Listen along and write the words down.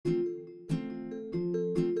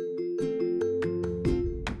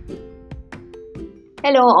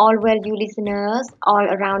Hello, all value listeners all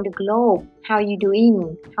around the globe. How are you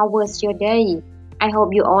doing? How was your day? I hope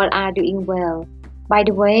you all are doing well. By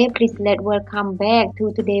the way, please let welcome back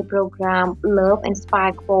to today's program Love and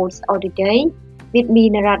Spark Quotes of the Day with me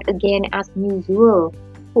Narat again as usual,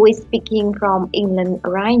 who is speaking from England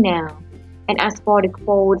right now. And as for the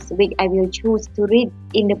quotes which I will choose to read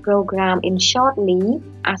in the program in shortly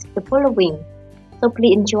as the following. So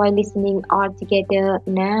please enjoy listening all together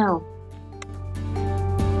now.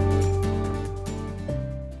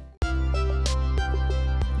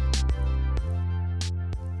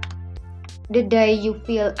 The day you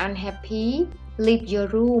feel unhappy, leave your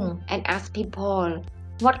room and ask people,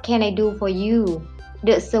 what can I do for you?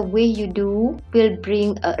 The survey you do will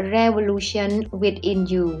bring a revolution within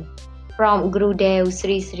you. From Gurudev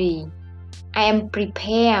Sri Sri. I am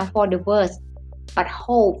prepared for the worst, but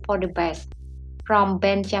hope for the best. From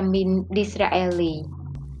Benjamin Disraeli.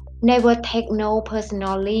 Never take no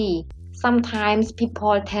personally. Sometimes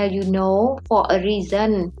people tell you no for a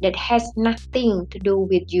reason that has nothing to do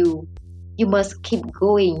with you. You must keep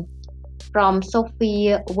going. From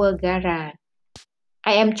Sofia Vergara.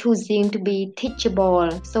 I am choosing to be teachable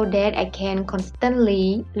so that I can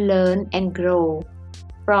constantly learn and grow.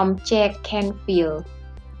 From Jack Canfield.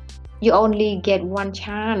 You only get one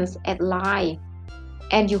chance at life,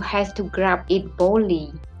 and you have to grab it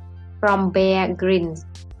boldly. From Bear Grylls.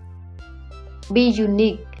 Be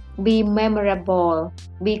unique, be memorable,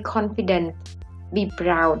 be confident, be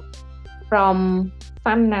proud. From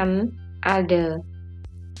Fanan Alder.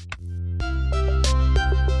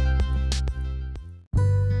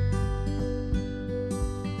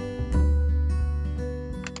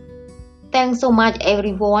 Thanks so much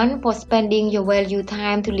everyone for spending your valuable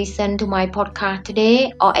time to listen to my podcast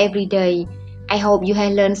today or every day. I hope you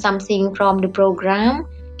have learned something from the program,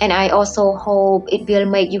 and I also hope it will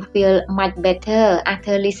make you feel much better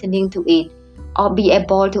after listening to it or be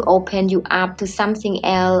able to open you up to something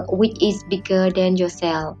else which is bigger than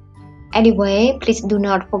yourself. Anyway, please do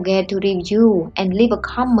not forget to review and leave a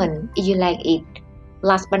comment if you like it.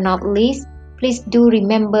 Last but not least, please do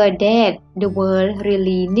remember that the world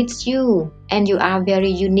really needs you and you are very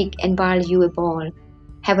unique and valuable.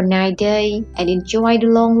 Have a nice day and enjoy the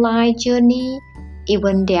long life journey,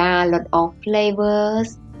 even there are a lot of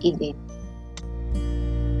flavors in it.